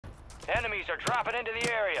Enemies are dropping into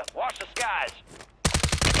the area. Watch the skies.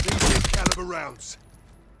 These big caliber rounds.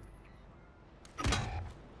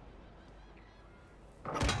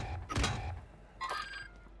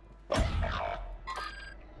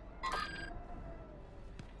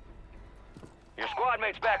 Your squad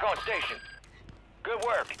mate's back on station. Good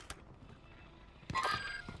work.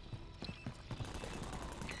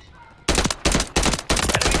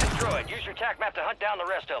 Enemy destroyed. Use your TAC map to hunt down the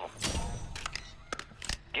rest of them.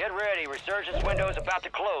 Get ready. Resurgence window is about to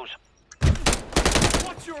close.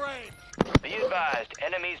 What's your aim? Be advised.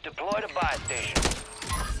 Enemies deployed a buy station.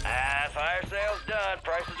 Fire sale's done.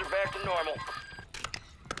 Prices are back to normal.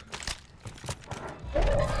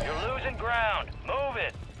 You're losing ground. Move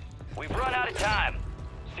it. We've run out of time.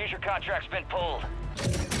 Seizure contract's been pulled.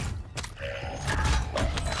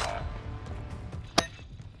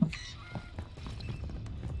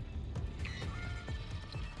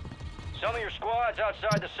 Some of your squad's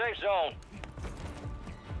outside the safe zone.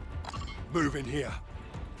 Move in here.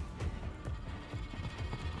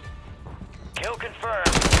 Kill confirmed.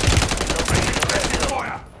 Locating the rest of them.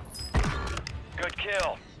 Fire! Good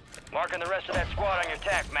kill. Marking the rest of that squad on your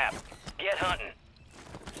TAC map. Get hunting.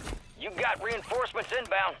 You got reinforcements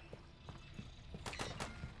inbound.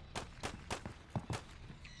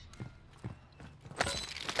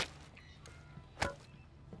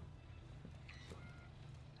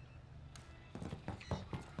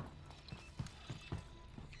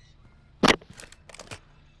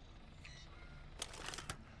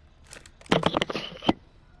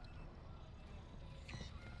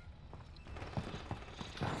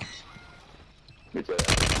 Your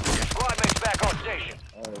squad mate's back on station.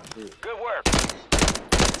 Good work.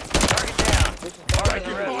 Target down. Taking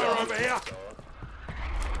fire over here!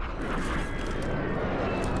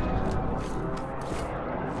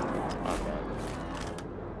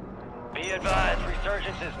 Be advised,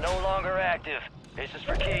 resurgence is no longer active. This is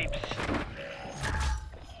for keeps.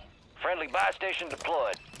 Friendly buy station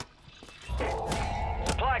deployed.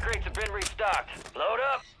 Supply crates have been restocked. Load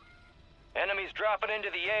up. Enemies dropping into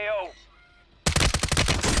the AO.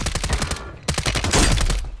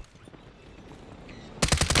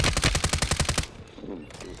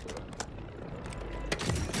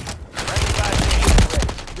 Friendly buy station ready.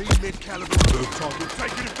 These mid-caliber move target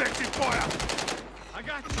taking effective fire! I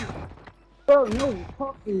got you! Bro, no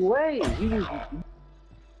fucking way! You just...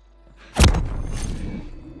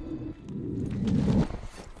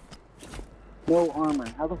 No armor,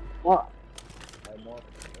 how the fuck?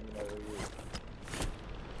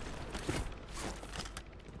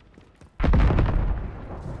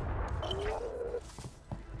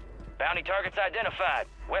 Bounty targets identified.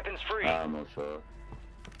 Weapons free. I'm sure.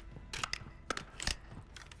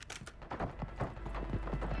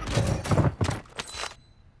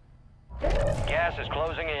 Gas is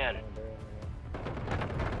closing in.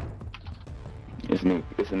 It's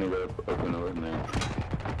a new open over, man.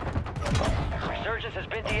 Resurgence has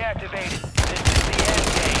been deactivated. This is the end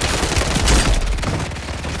game.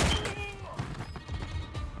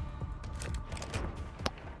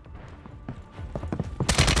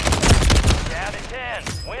 Down to 10.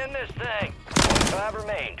 Win this thing. 5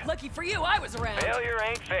 remained. Lucky for you, I was around. Failure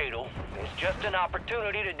ain't fatal. It's just an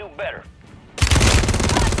opportunity to do better.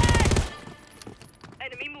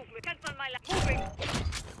 Enemy movement. Cancel my moving.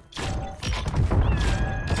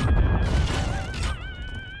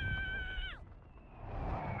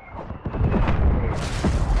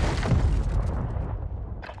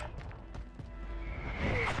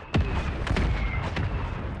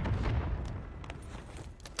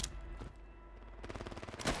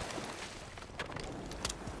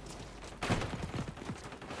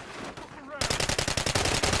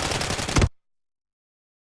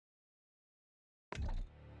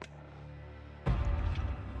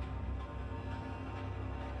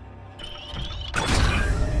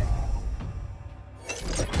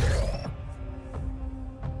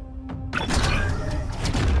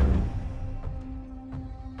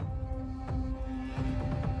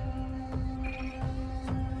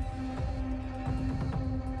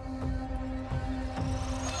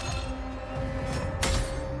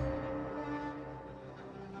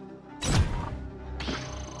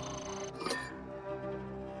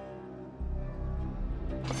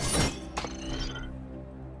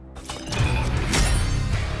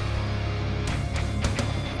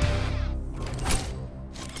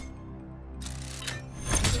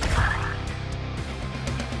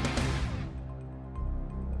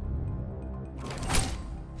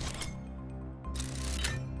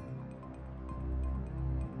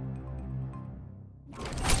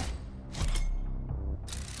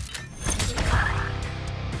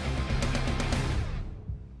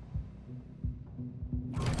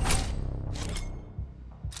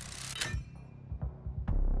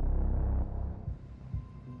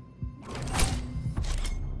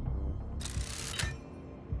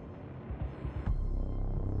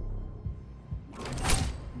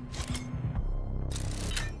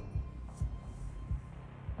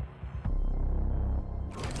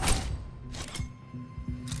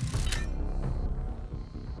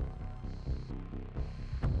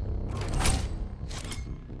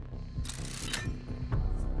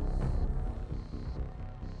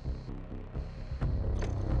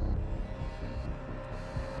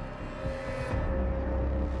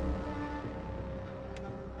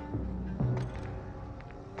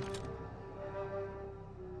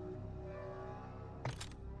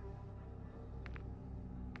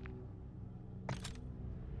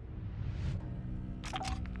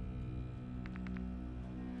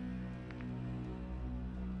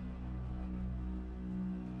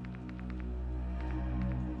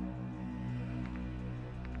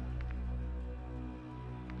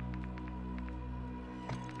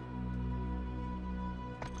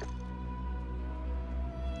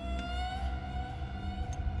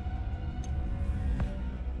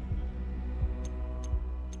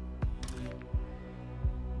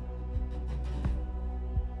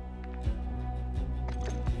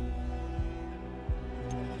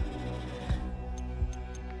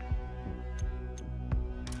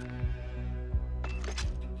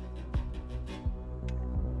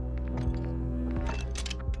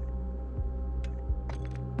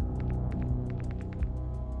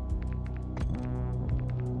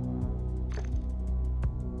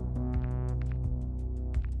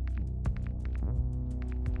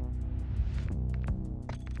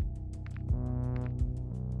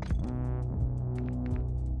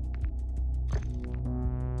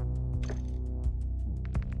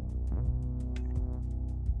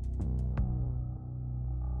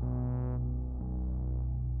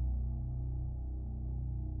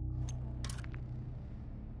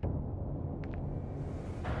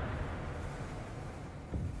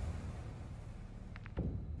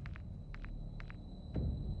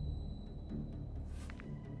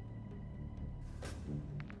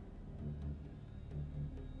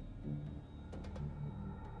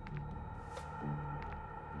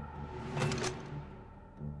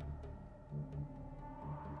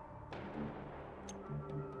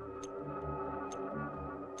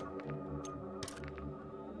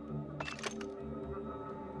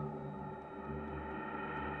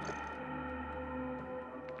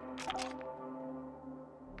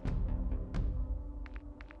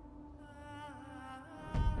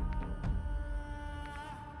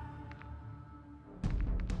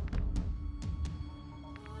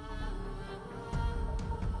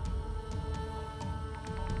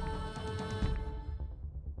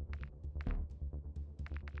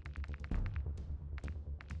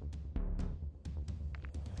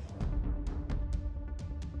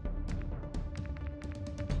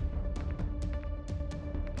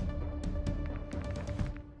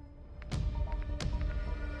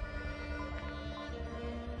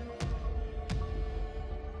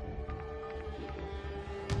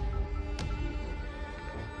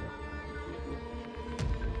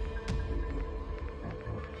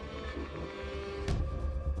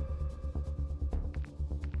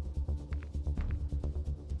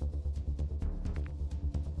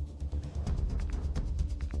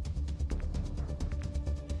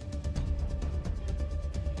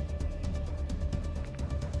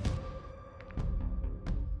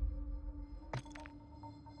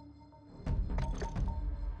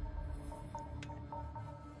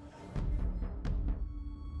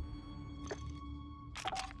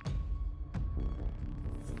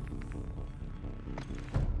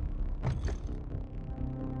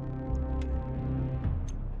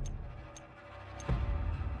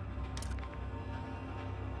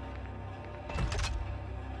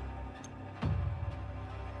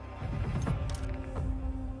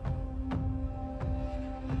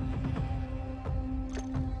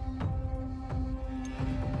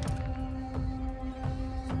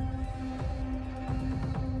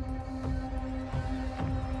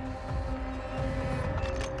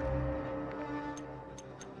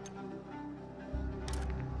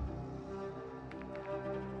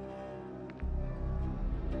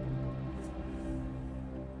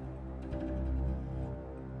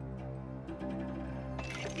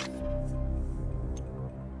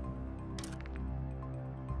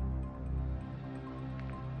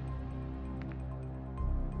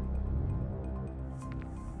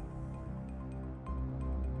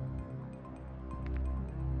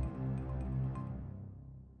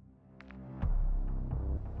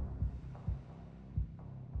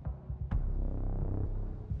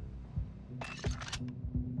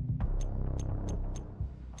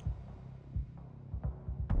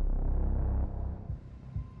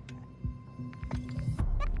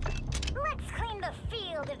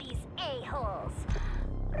 killed these a-holes.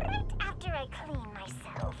 Right after I clean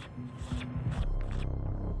myself.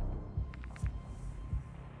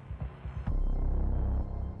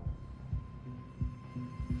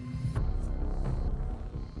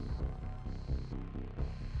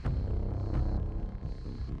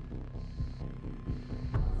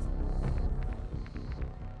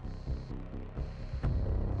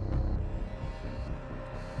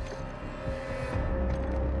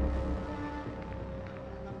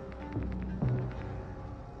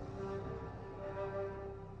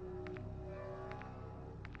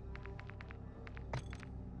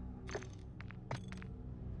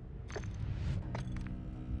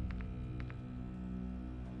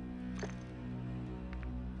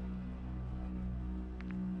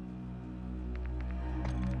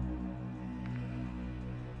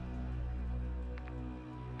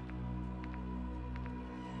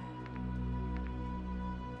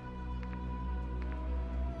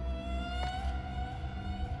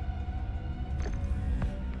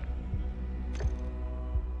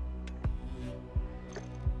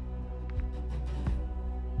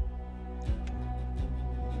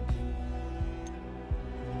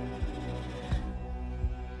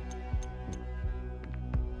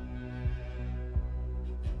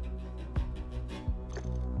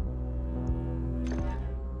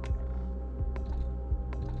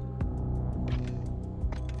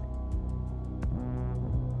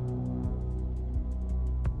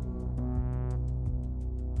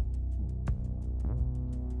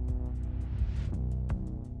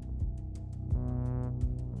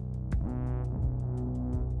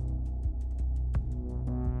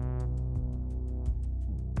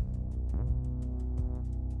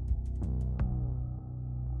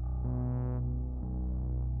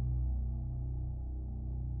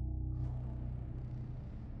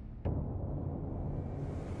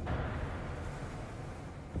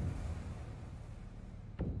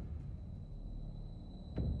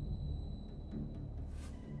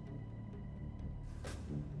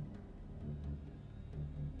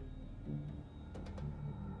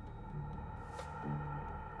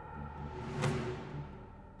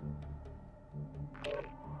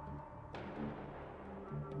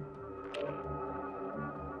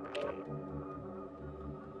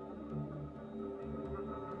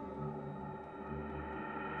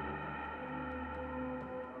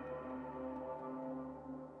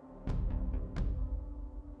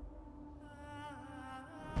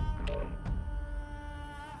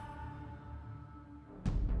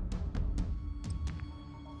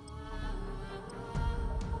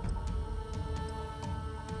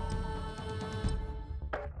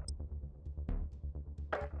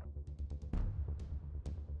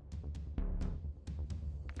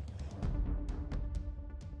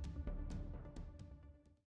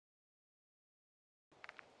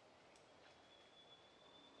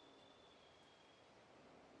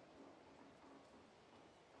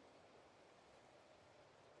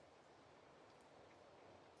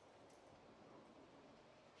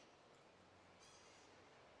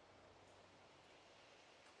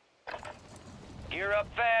 Gear up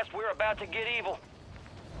fast, we're about to get evil.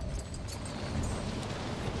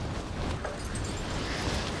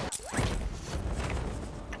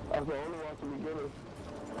 That's the only one to be good.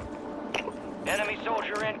 Enemy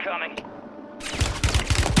soldier incoming.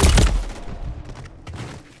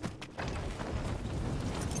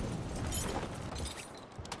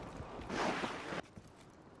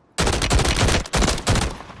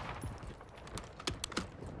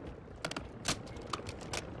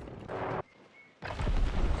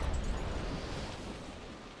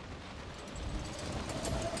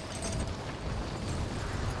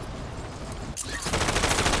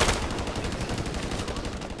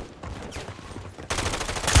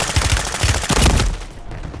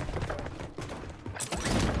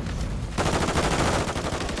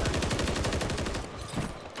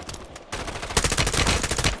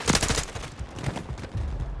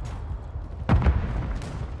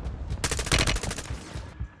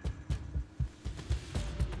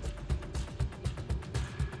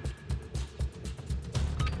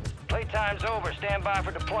 Playtime's over. Stand by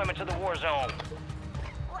for deployment to the war zone.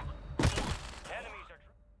 Enemies are...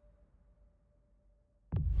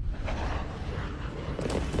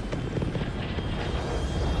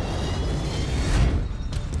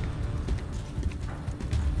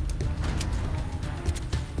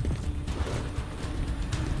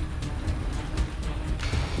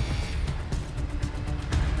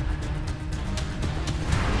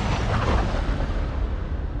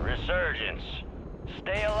 Resurgence.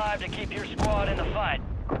 Stay alive to keep your squad in the fight.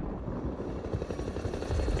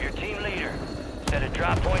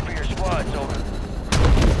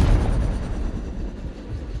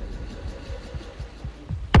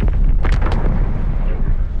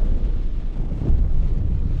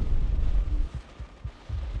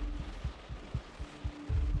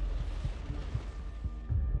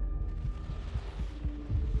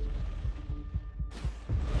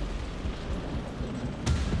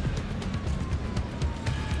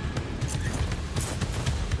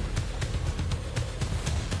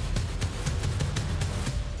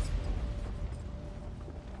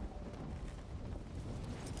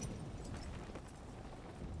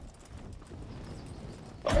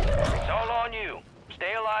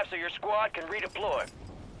 so your squad can redeploy.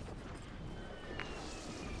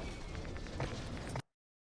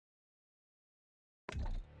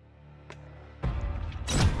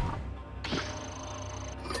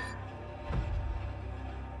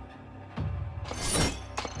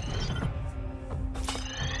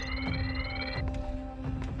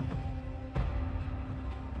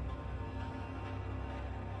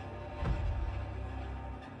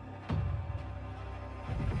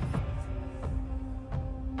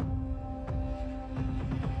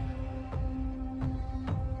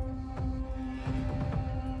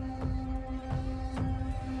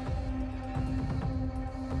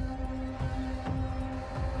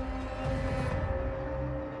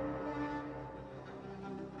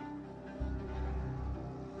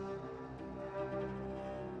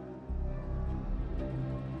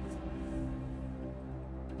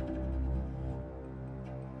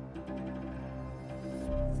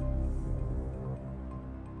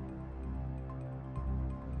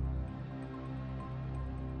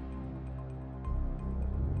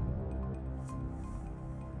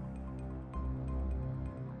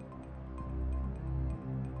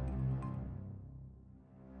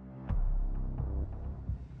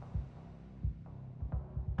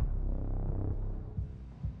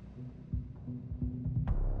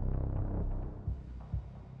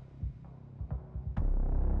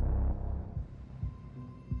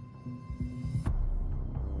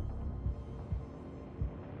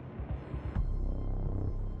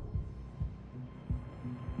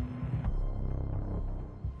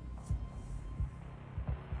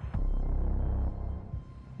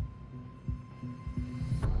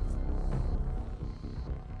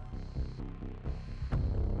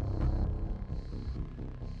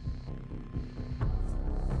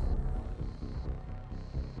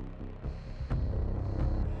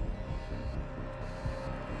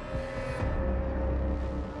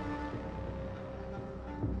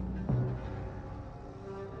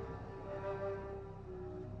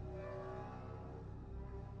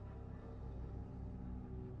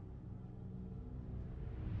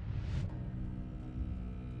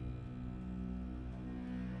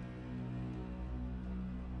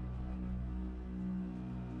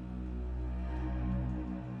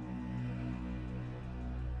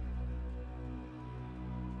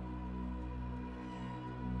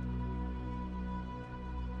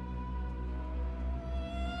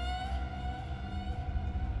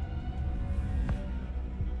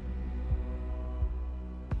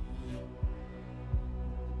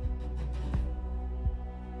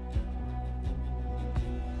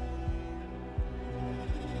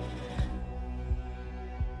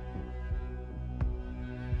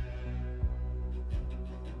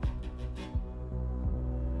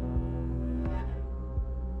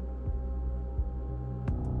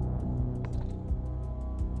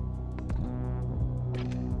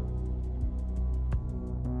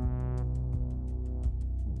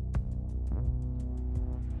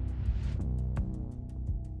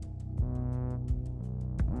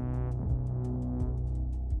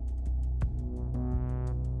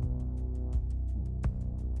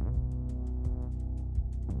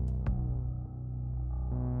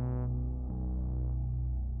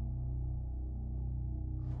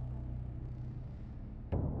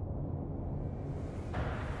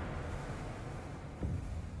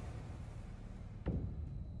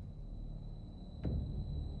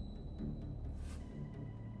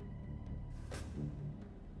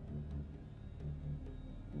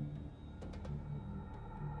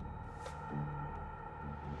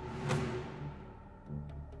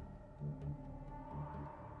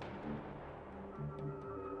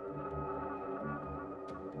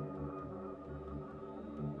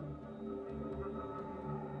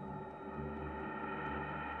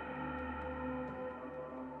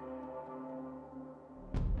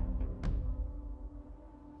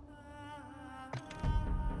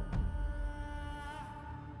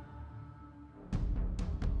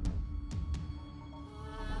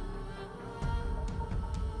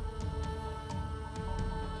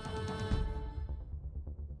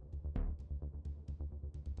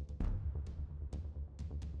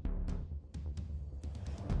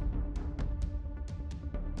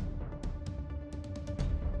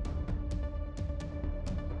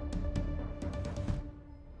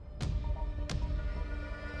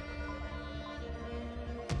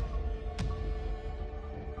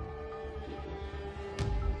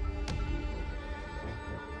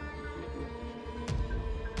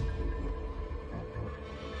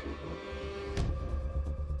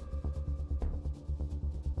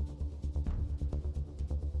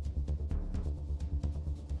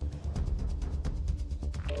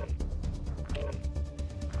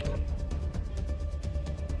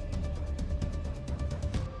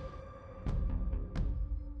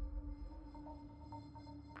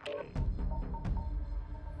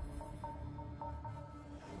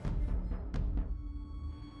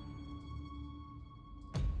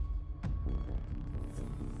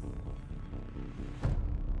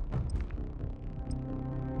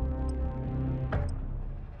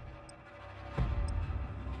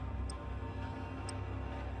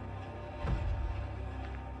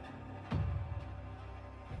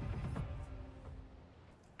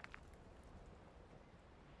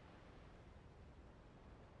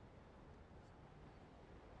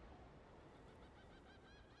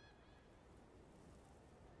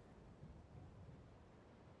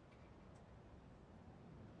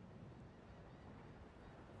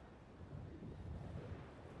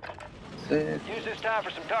 Use this time for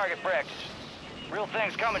some target practice. Real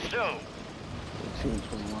thing's coming soon. 18,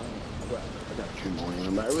 21. I got 2 more in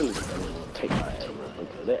them. I really just don't want to take my ass, bro.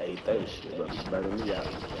 Because that 830 shit, bro, better than me out.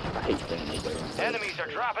 I hate staying there, bro. Enemies are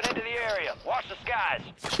dropping into the area. Watch the skies.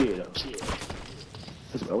 Shit, though. Shit.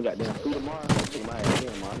 Listen, bro, we got damn food tomorrow. I'm taking my ass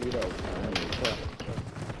in, man. I need over. I ain't even try.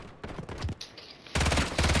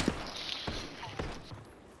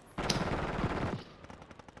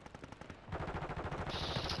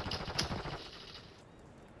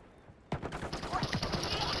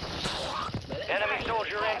 Enemy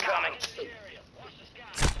soldier incoming.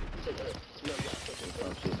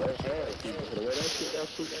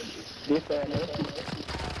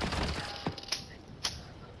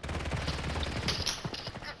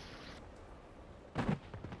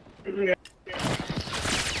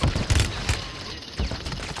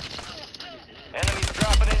 Enemies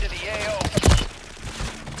dropping into the AO.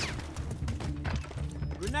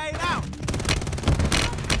 Grenade out!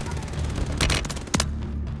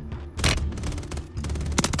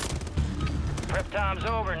 Prep time's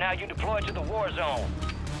over. Now you deploy to the war zone.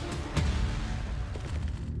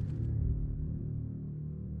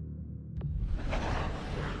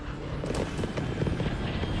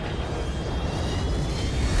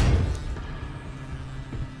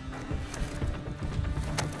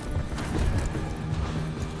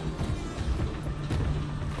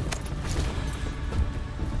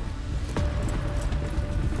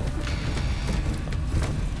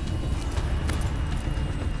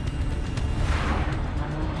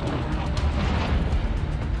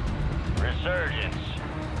 Resurgence.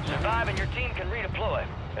 Survive and your team can redeploy.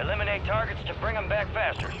 Eliminate targets to bring them back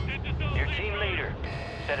faster. Your team leader.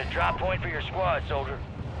 Set a drop point for your squad, soldier.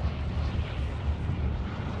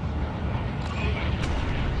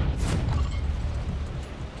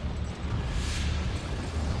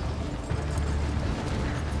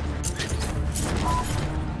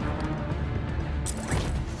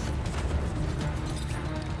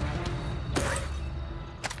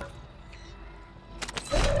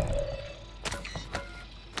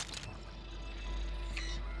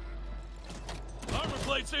 Armor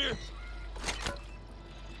plates here!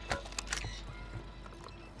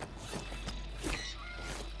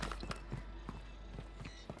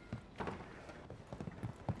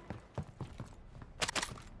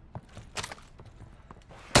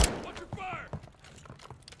 Watch your fire!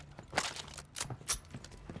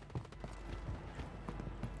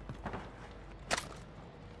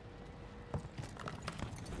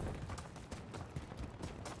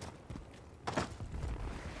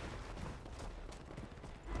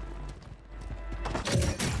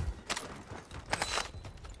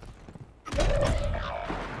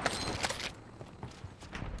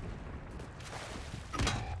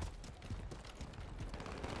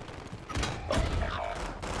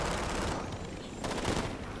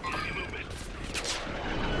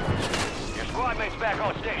 Your squad mate's back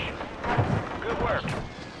on station. Good work.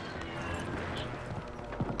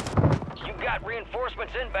 You got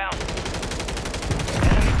reinforcements inbound.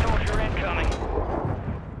 Enemy soldier incoming.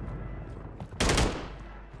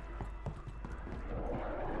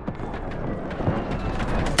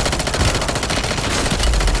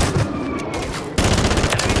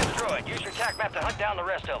 Enemy destroyed. Use your TAC map to hunt down the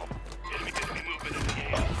rest of them. Enemy movement in the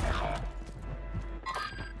AO.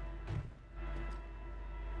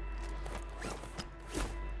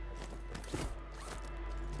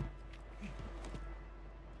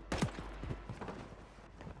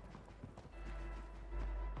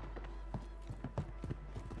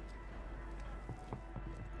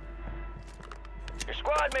 Your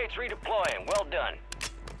squad mate's redeploying. Well done.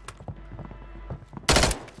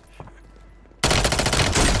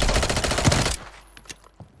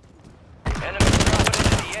 Enemies dropping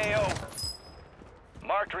into the AO.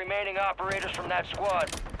 Marked remaining operators from that squad.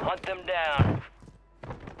 Hunt them down.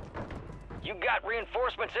 You got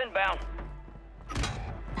reinforcements inbound.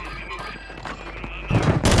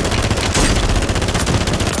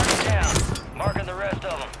 Target down. Marking the rest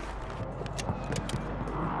of them.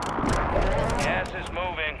 Gas is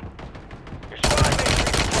moving. Your squad mate's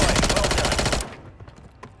redeploying. Well done.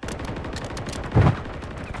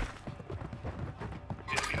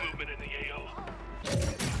 Enemy movement in the AO.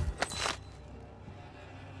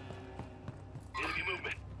 Enemy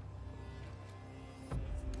movement.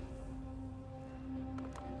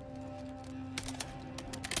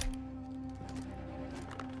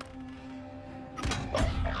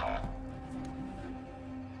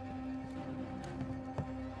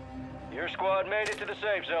 Your squad made it to the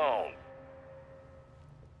safe zone.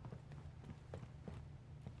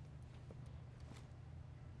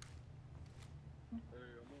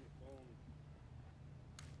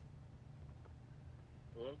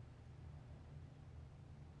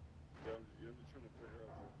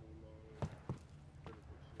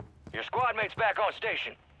 Your squad mate's back on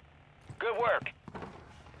station. Good work.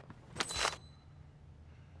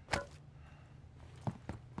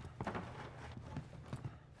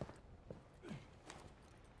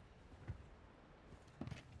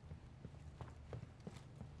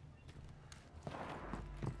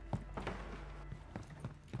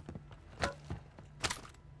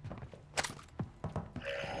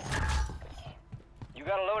 You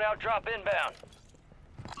got a loadout drop inbound.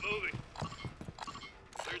 Moving.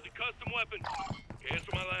 There's a custom weapon.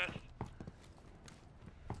 Cancel my last.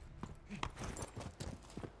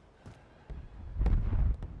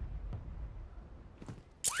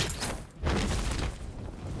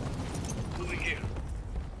 Moving here.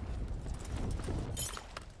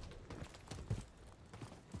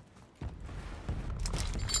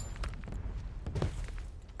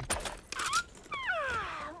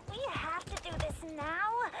 We have to do this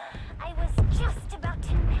now. I was just about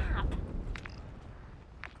to nap.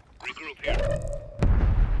 Regroup here.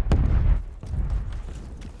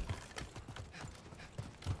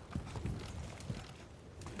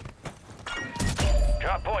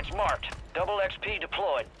 Drop points marked. Double XP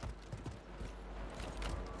deployed.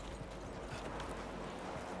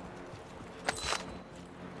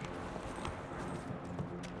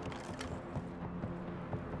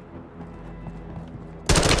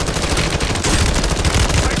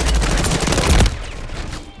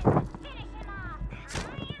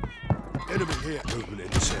 Enemy here. Movement in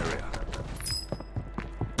this area.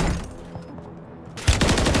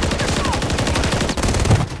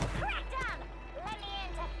 Cracked him! Let me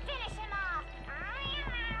in to finish him off.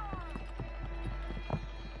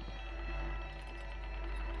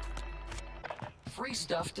 Free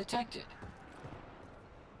stuff detected.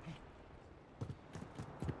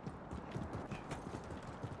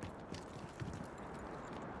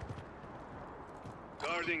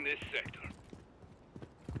 Guarding this sector.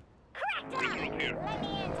 Cracked him! Regroup here. Let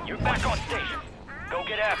me in to You're back on station. Go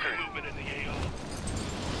get after it. Movement in the AO.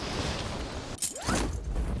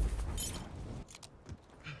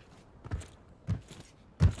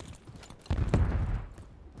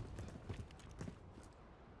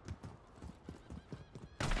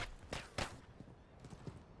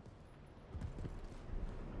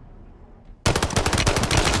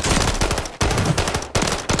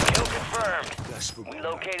 Kill confirmed. That's for We my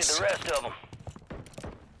located lads. the rest of them.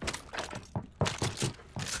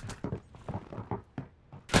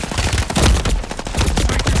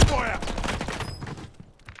 Taking fire.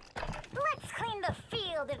 Let's clean the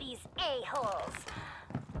field of these a-holes.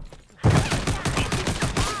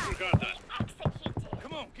 Got that. Executed.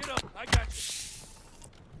 Come on, get up. I got you.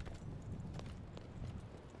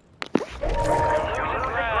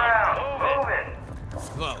 Losing ground. Move it.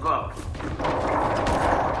 Slow.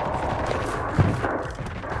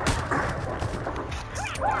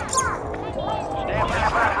 Stand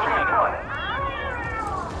by.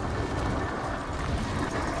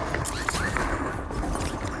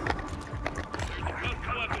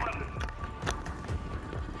 Custom weapon.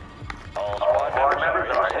 All squad members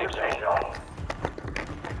are in safe zone.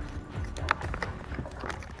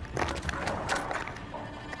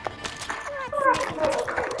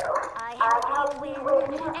 I help you win,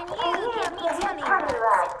 and you give me tummy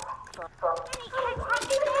rubs.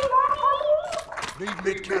 Need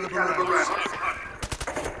mid-caliber rounds.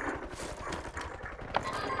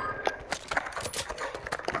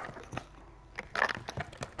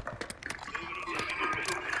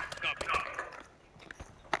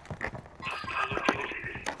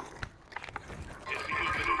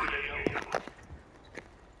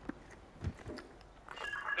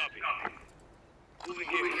 Moving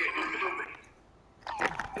here.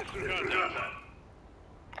 Disregard that.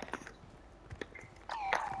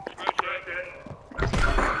 Scratch that.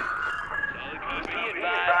 Solid copy. Be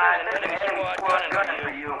advised, there's an enemy squad gunning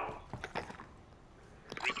for you.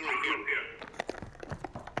 Regroup here.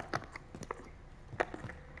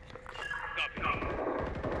 Copy.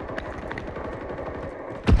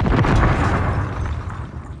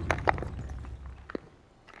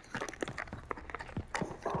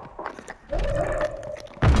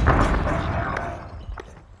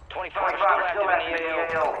 Still active in the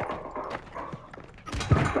AO.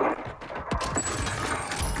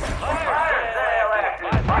 Fire sale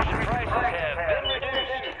active. Market prices have been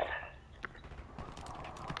reduced.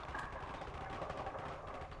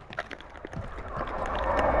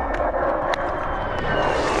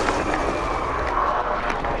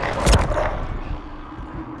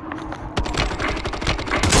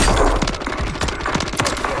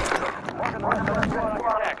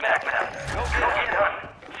 Go get it.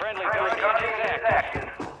 Friendly Guardian is active.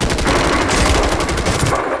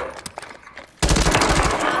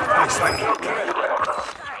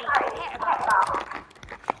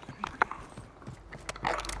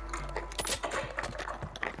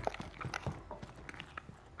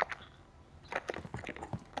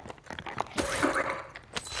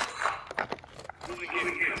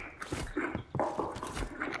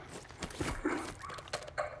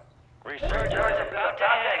 Resurgence is about to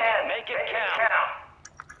end. Make it count.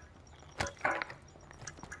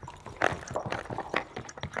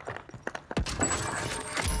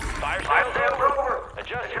 Fire sales over.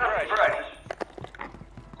 Adjust your prices.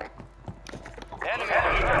 Enemies are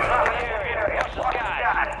dropping in the area. Watch the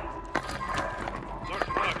skies.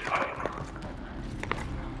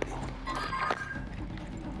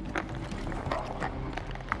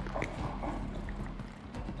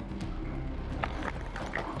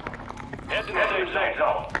 Head to the safe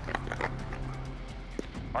zone.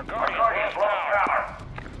 Our Guardian's lost power.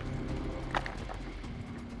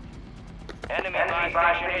 Enemy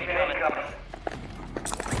buy station incoming.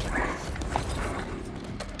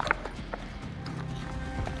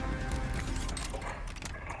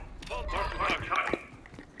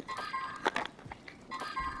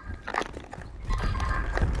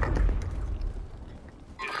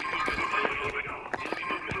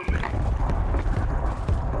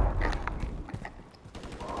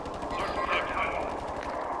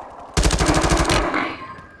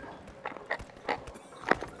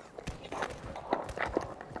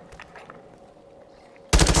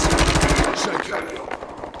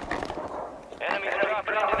 Enemies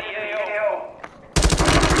dropping into the AO.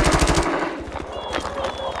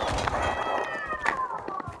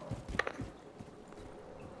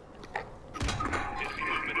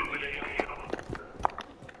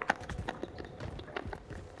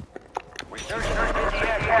 Resurgence is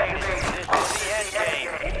deactivated. This is the end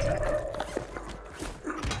game.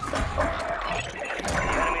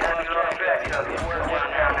 Enemy lost track of it. Good work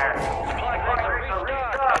down there. Supply crates are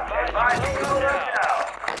restocked. Advise you load now.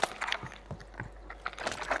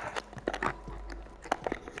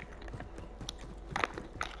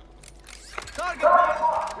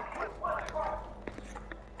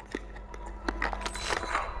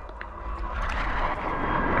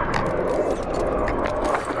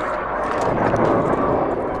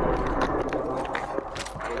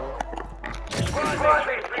 Squad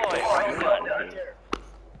mates redeployed. Well done.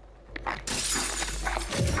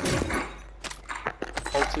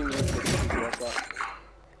 Whole team is what's up.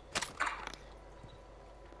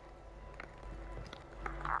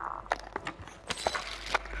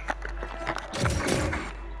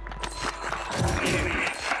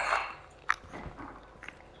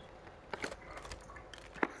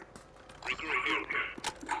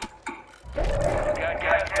 Got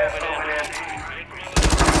guys moving in.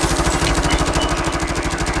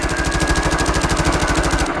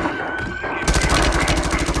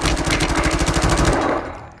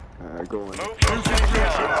 Going. Move your safe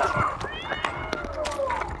zone.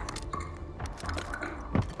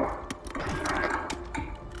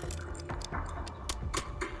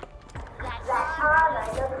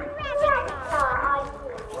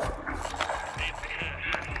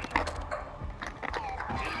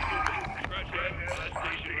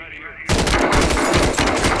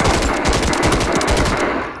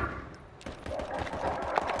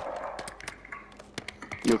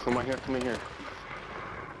 Yo, come on here, come in here.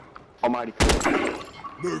 Almighty.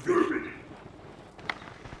 Move it.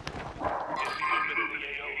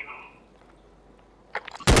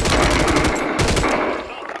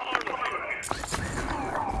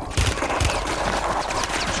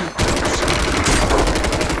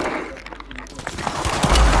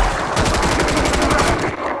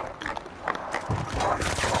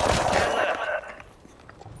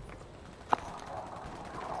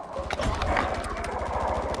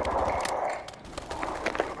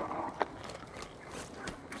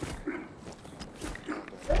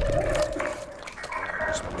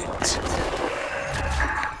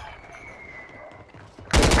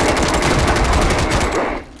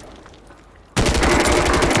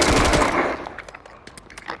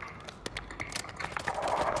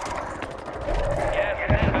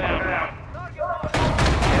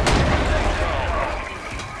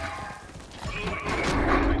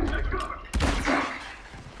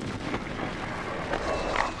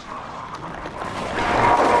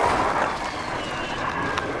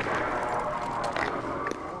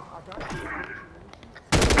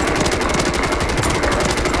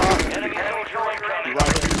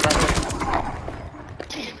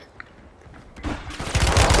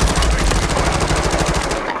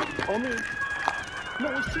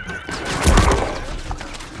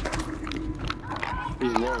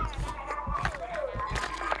 He's low.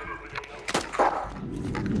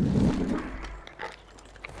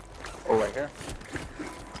 Oh, right here.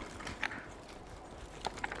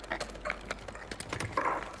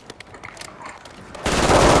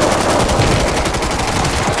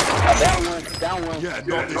 Down one. Yeah,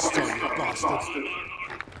 not this time, you bastards.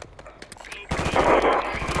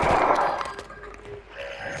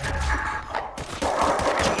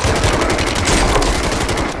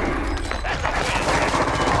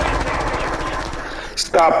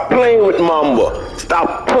 Stop playing with Mamba.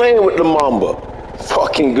 Stop playing with the Mamba.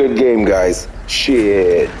 Fucking good game, guys.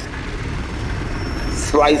 Shit.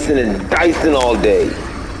 Slicing and dicing all day.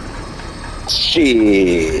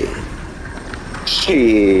 Shit.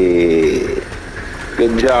 Shit.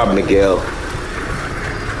 Good job, Miguel.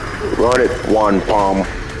 Run it, Juan Palm.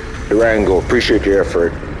 Durango, appreciate your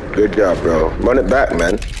effort. Good job, bro. Run it back,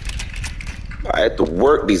 man. I had to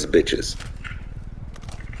work these bitches.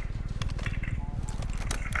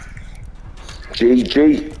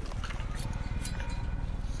 GG.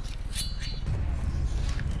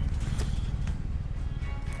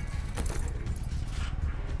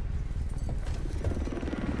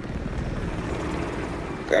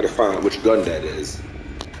 Gotta find out which gun that is.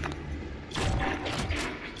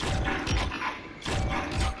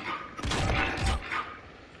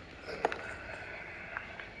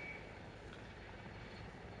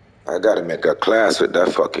 I gotta make a class with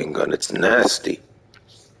that fucking gun. It's nasty.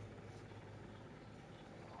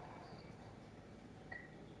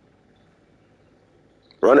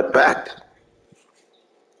 Run it back.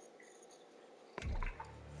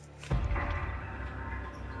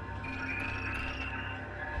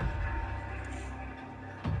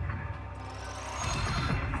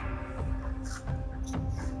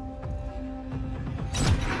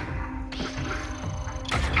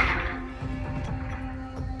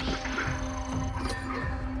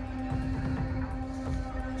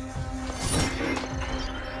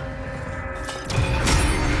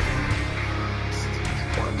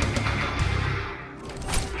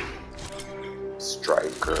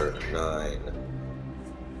 Striker 9.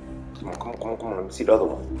 Come on. Let me see the other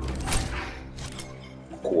one.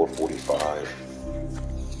 Core 45.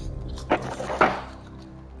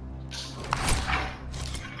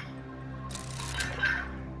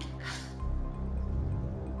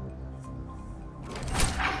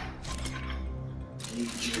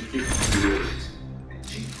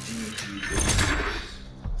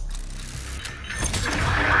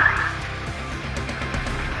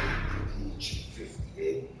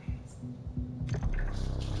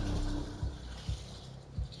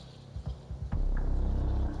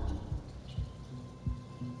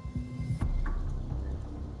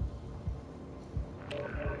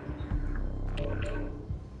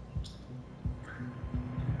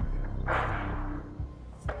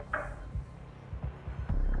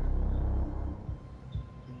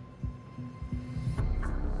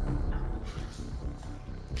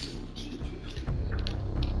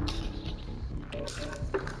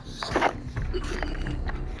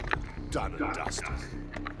 Done and dusted.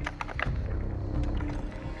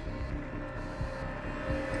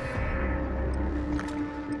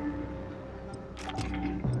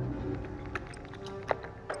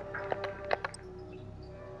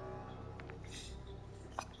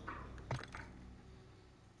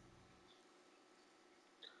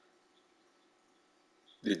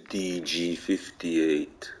 The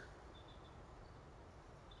DG58.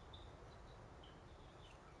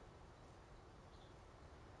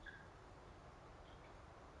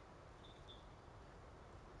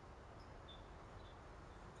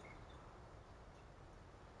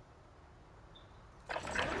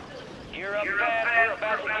 Gear up fast, we're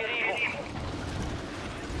about to get evil.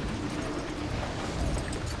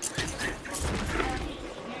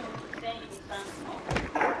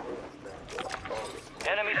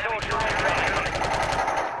 Enemy soldier incoming.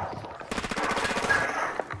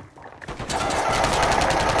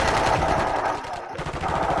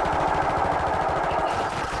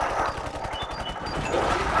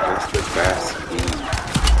 That's the fast speed.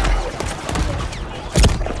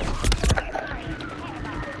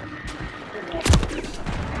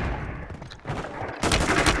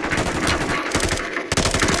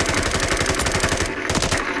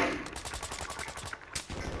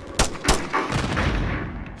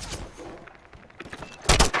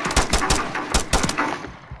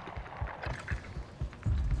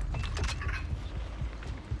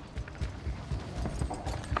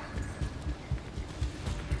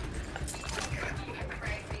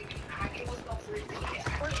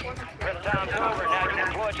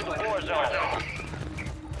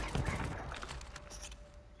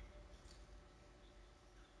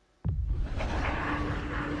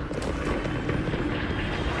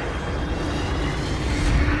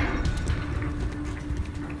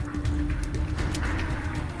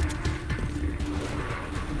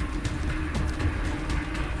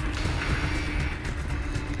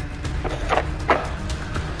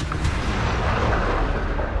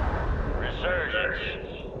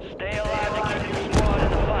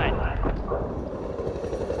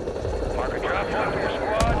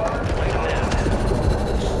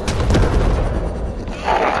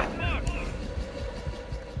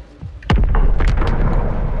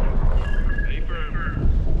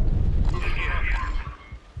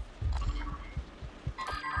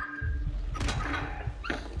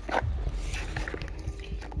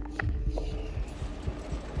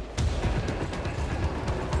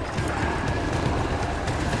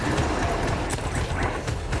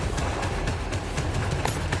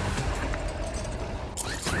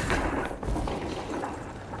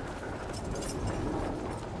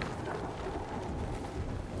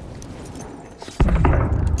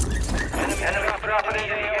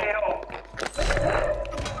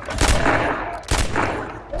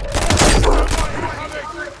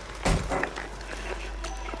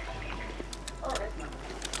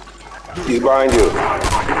 He's behind you.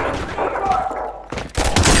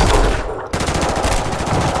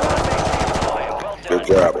 Good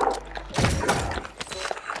job.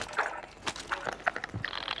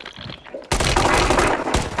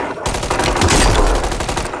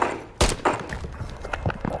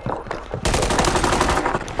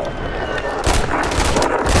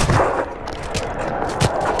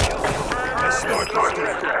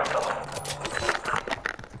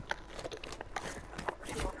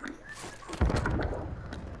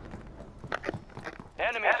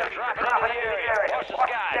 Enemies are dropping into the area. Watch the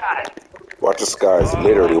skies. Watch the skies.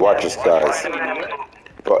 Literally, watch the skies.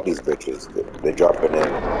 Fuck these bitches. They're dropping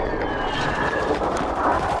in.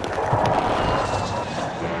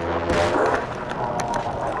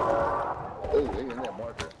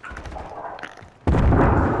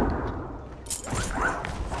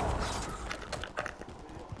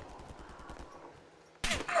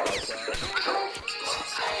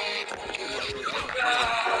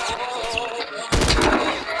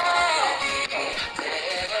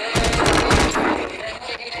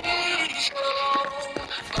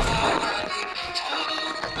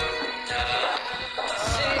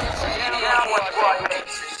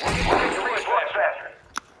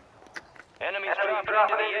 Enemies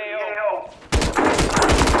dropping into the AO.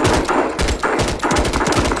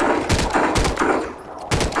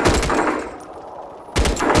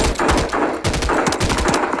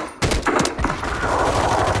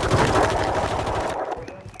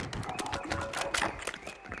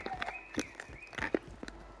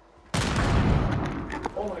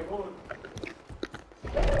 Oh my god.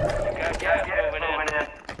 You got gas moving in.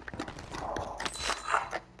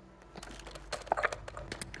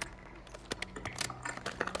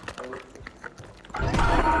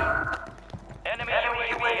 Enemy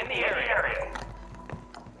UAV in the area.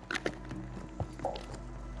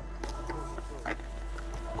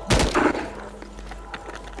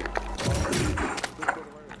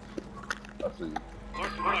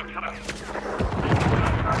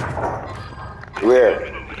 Where?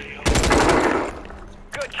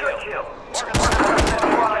 Good kill.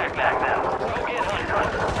 Mark back now. Go get Hunter.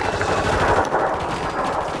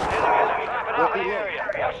 Enemies are dropping out of the area.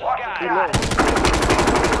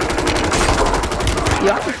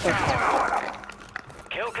 Watch the sky.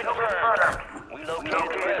 Kill confirmed. We located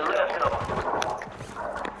the rest of them.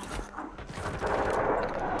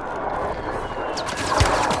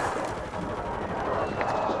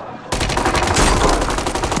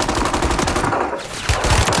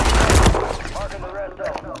 Marking the rest of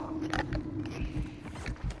them.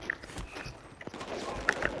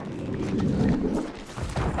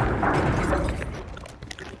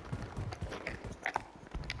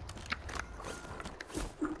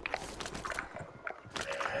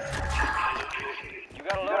 You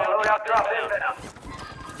got a loadout drop in.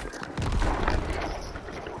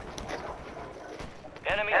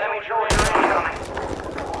 Enemy soldier incoming.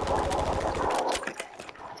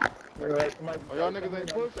 Oh, y'all niggas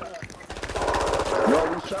ain't pushing? No,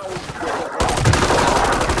 we shot.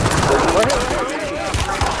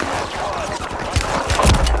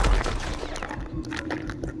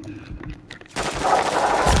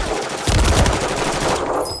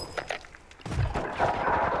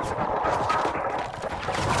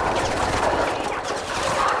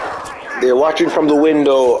 They're watching from the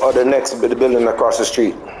window of the next building across the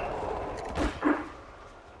street.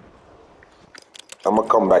 I'm gonna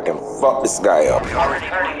come back and fuck this guy up.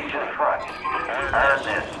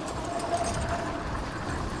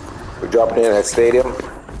 We're dropping in at stadium.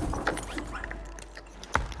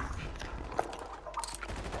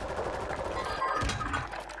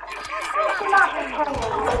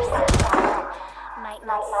 Might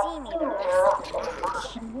not see me the rest of the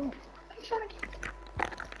match.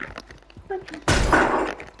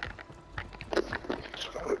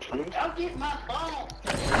 I'll get my phone.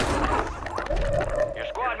 Your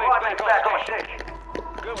squad mate's back on station.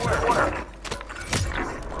 Good work.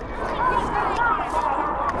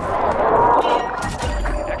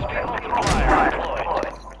 XP multiplier deployed.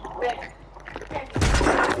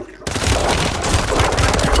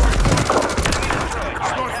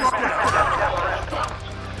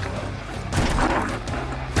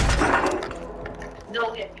 No,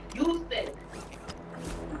 use this.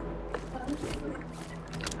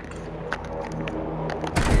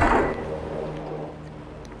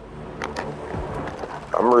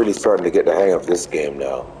 I'm really starting to get the hang of this game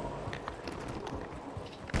now.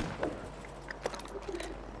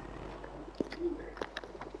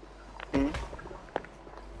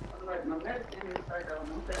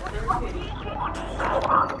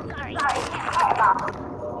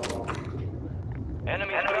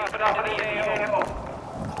 Enemies dropping into the AO.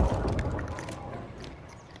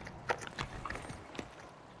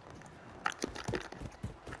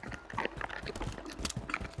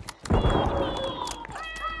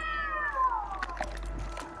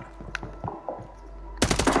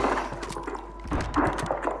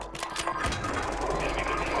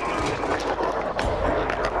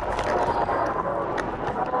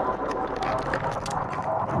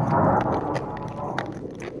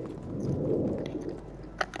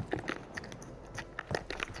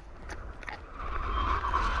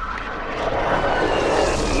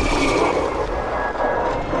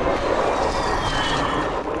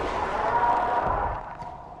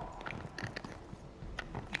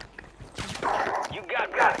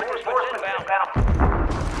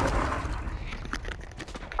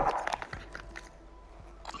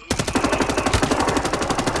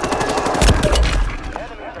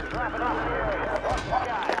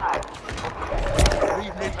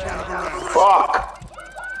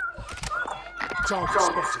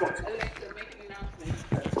 Target spotted.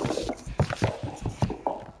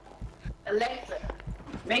 Alexa,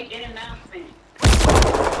 make an announcement.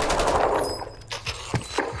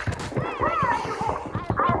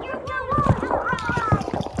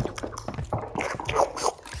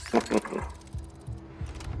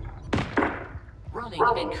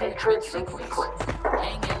 Running encouragement sequence.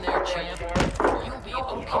 Hang in there, champ. You'll be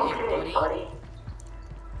okay, buddy.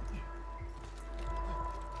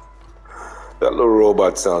 That little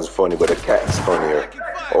robot sounds funny, but a cat's funnier.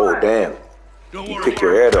 Oh, damn. You pick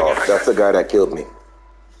your head off. That's the guy that killed me.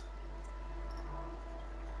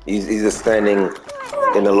 He's just standing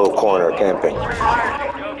in the little corner camping.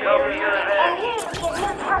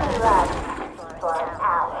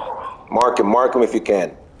 Mark him if you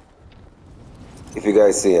can. If you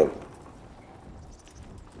guys see him.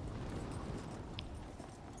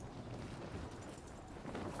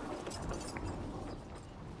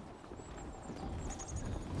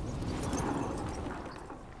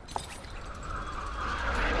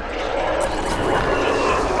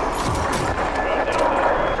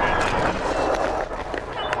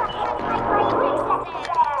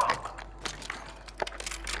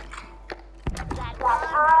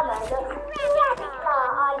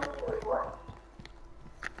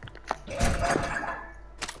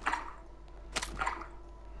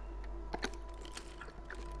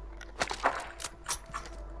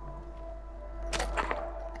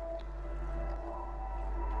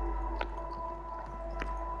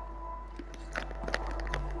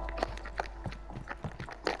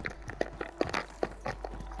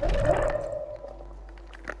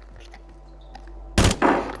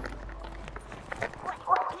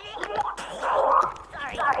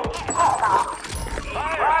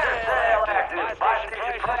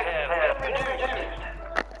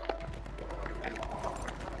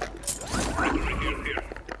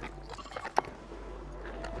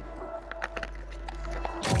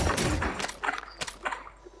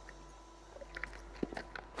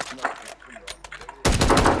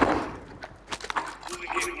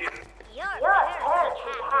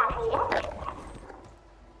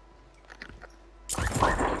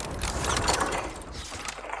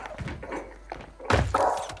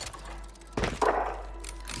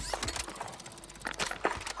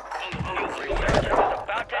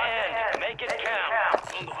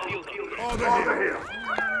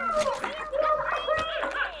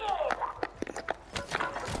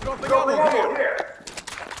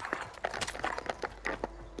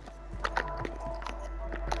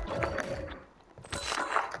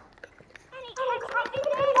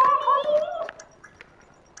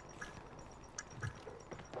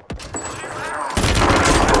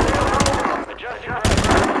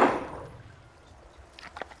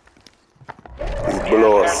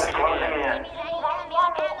 Below us.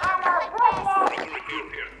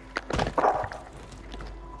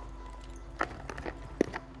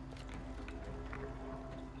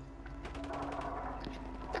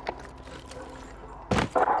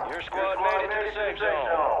 Your squad made it to the safe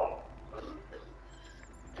zone.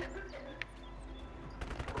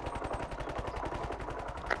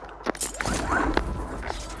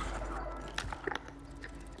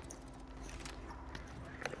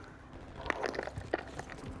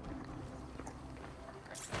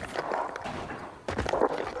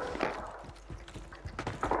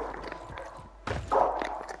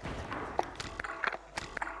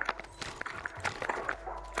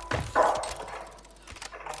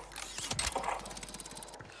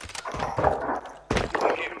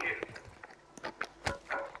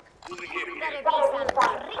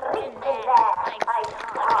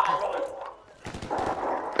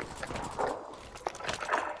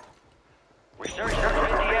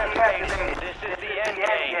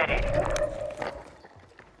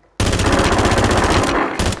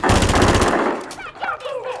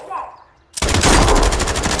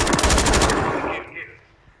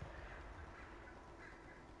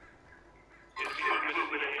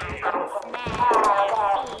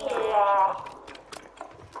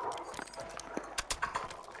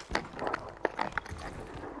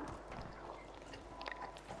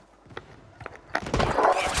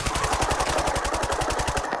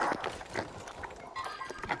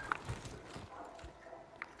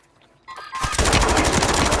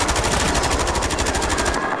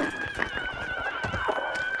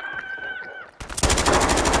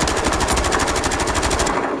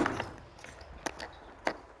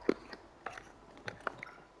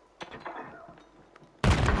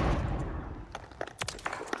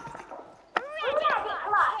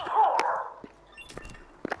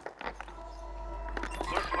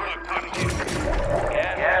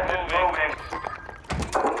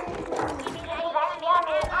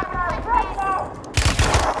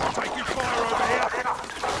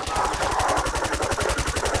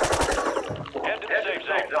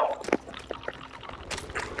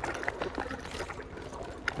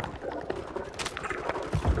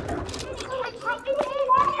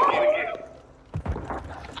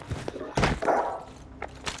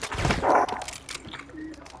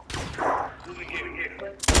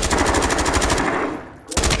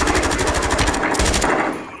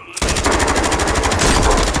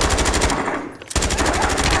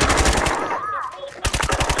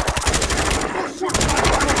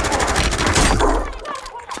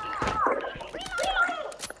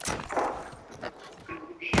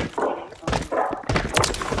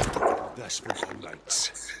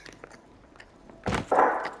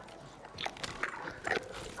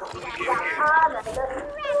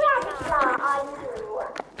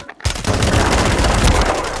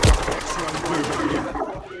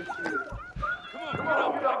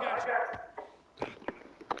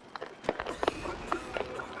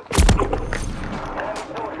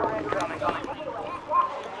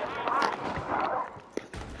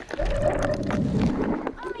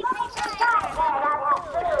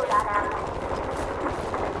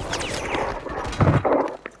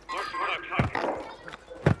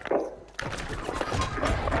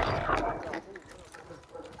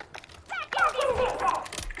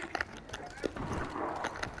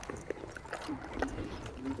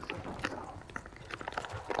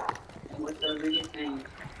 What's the biggest thing?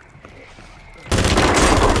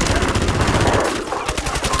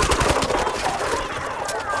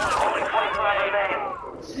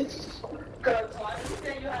 Cause why did you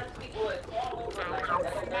say you had to speak with all over like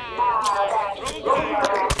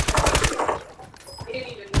he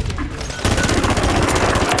didn't even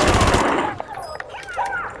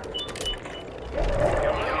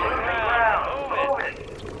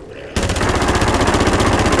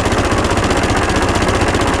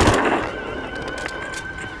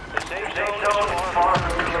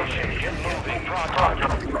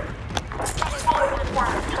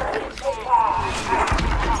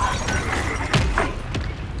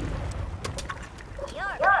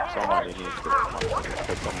Somebody needs to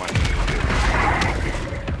put somebody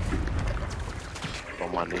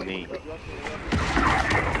need.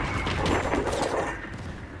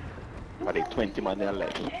 But they 20 man there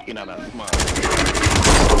left in a smart.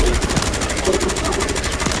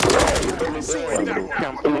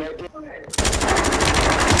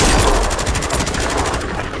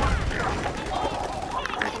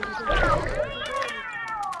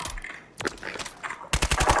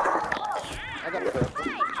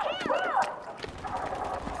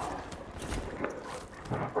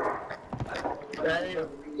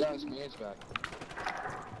 Yes, me, it's back.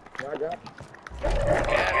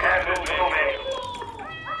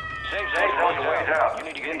 Safe on the way down. You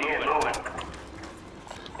need to get moving.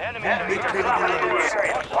 Enemy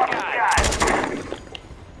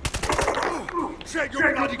Check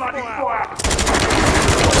your bloody fire!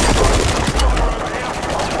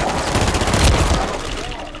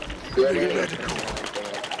 Medical.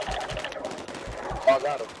 I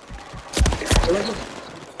got him.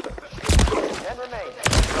 and remain.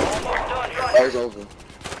 Almost done here. That was over.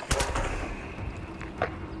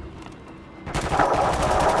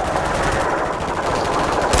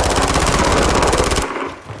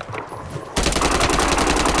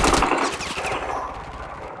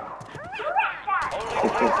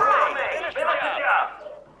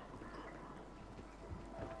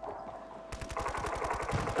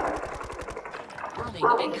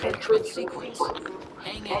 Running entrance sequence.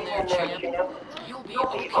 Hang in there, champ. You'll be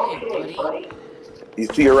okay, buddy. He's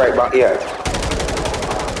to your right, but yeah.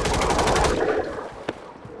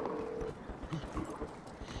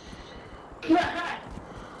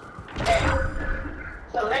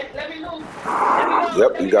 So let me know.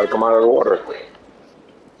 Yep, you gotta come out of the water.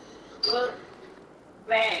 Look,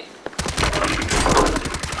 bang.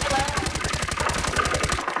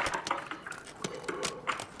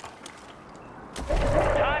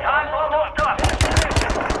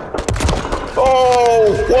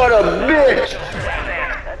 Oh, what a bitch!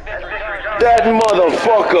 That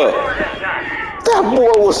motherfucker! That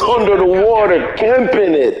boy was under the water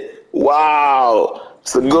camping it. Wow,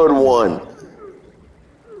 it's a good one.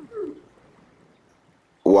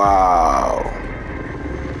 Wow.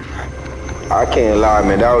 I can't lie,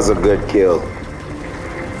 man. That was a good kill.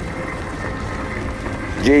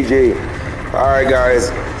 GG. All right, guys.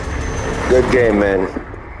 Good game, man.